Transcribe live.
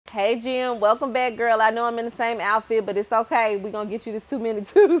Hey Jim, welcome back, girl. I know I'm in the same outfit, but it's okay. We're going to get you this 2-minute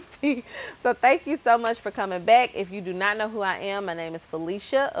Tuesday. So thank you so much for coming back. If you do not know who I am, my name is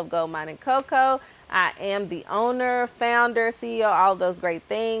Felicia of Goldmine Coco. I am the owner, founder, CEO, all those great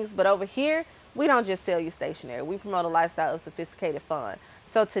things. But over here, we don't just sell you stationery. We promote a lifestyle of sophisticated fun.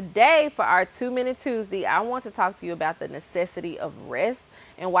 So today, for our 2-minute Tuesday, I want to talk to you about the necessity of rest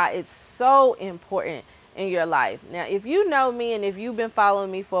and why it's so important in your life. Now, if you know me and if you've been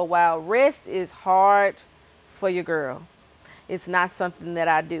following me for a while, rest is hard for your girl. It's not something that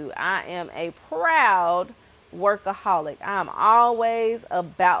I do. I am a proud workaholic. I'm always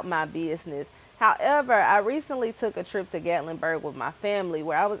about my business. However, I recently took a trip to Gatlinburg with my family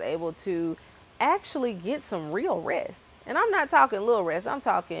where I was able to actually get some real rest. And I'm not talking little rest. I'm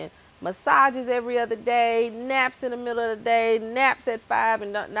talking massages every other day, naps in the middle of the day, naps at 5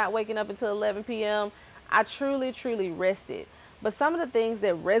 and not waking up until 11 p.m. I truly rested. But some of the things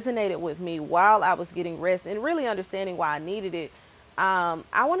that resonated with me while I was getting rest and really understanding why I needed it,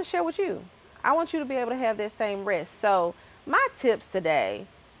 I want to share with you. I want you to be able to have that same rest. So my tips today,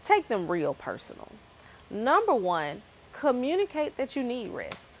 take them real personal. Number one, communicate that you need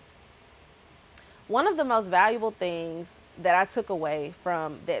rest. One of the most valuable things that I took away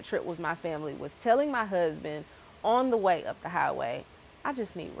from that trip with my family was telling my husband on the way up the highway, I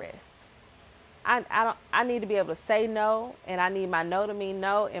just need rest. I need to be able to say no, and I need my no to mean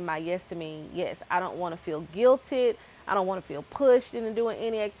no and my yes to mean yes. I don't want to feel guilted. I don't want to feel pushed into doing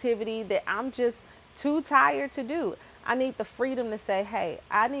any activity that I'm just too tired to do. I need the freedom to say, hey,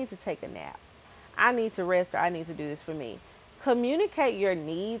 I need to take a nap. I need to rest, or I need to do this for me. Communicate your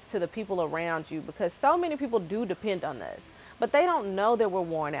needs to the people around you, because so many people do depend on us, but they don't know that we're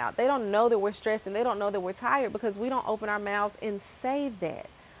worn out. They don't know that we're stressed, and they don't know that we're tired because we don't open our mouths and say that.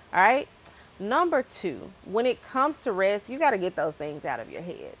 All right. Number two, when it comes to rest, you got to get those things out of your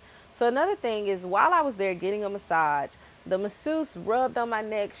head. So another thing is, while I was there getting a massage, the masseuse rubbed on my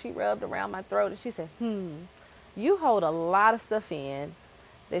neck. She rubbed around my throat and she said, you hold a lot of stuff in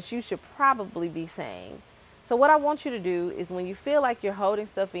that you should probably be saying. So what I want you to do is, when you feel like you're holding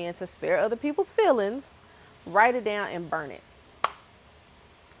stuff in to spare other people's feelings, write it down and burn it.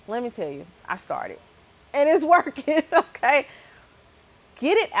 Let me tell you, I started and it's working. Okay.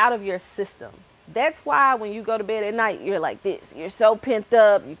 Get it out of your system. That's why when you go to bed at night, you're like this. You're so pent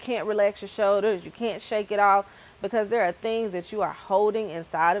up. You can't relax your shoulders. You can't shake it off, because there are things that you are holding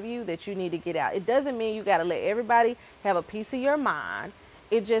inside of you that you need to get out. It doesn't mean you got to let everybody have a piece of your mind.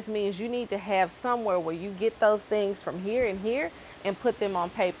 It just means you need to have somewhere where you get those things from here and here and put them on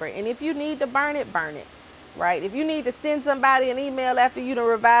paper. And if you need to burn it, right? If you need to send somebody an email after you done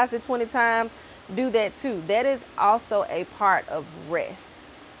revised it 20 times, do that too. That is also a part of rest.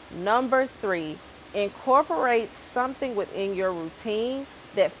 Number three, incorporate something within your routine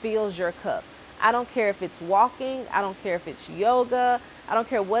that fills your cup. I don't care if it's walking. I don't care if it's yoga. I don't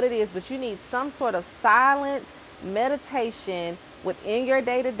care what it is, but you need some sort of silent meditation within your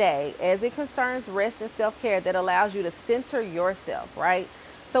day-to-day as it concerns rest and self-care that allows you to center yourself, right?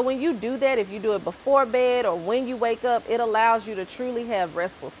 So when you do that, if you do it before bed or when you wake up, it allows you to truly have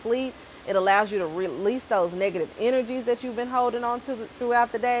restful sleep. It allows you to release those negative energies that you've been holding on to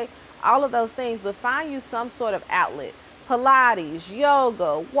throughout the day, all of those things. But find you some sort of outlet: Pilates,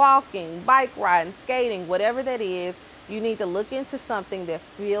 yoga, walking, bike riding, skating, whatever that is. You need to look into something that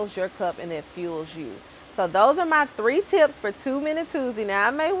fills your cup and that fuels you. So those are my 3 tips for 2-minute Tuesday. Now,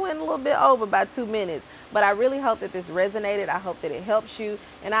 I may went a little bit over by 2 minutes, but I really hope that this resonated. I hope that it helps you.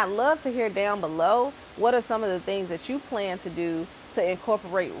 And I'd love to hear down below, what are some of the things that you plan to do to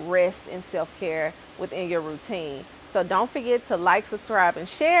incorporate rest and self-care within your routine. So don't forget to like, subscribe, and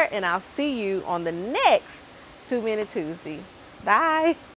share, and I'll see you on the next 2-minute Tuesday. Bye.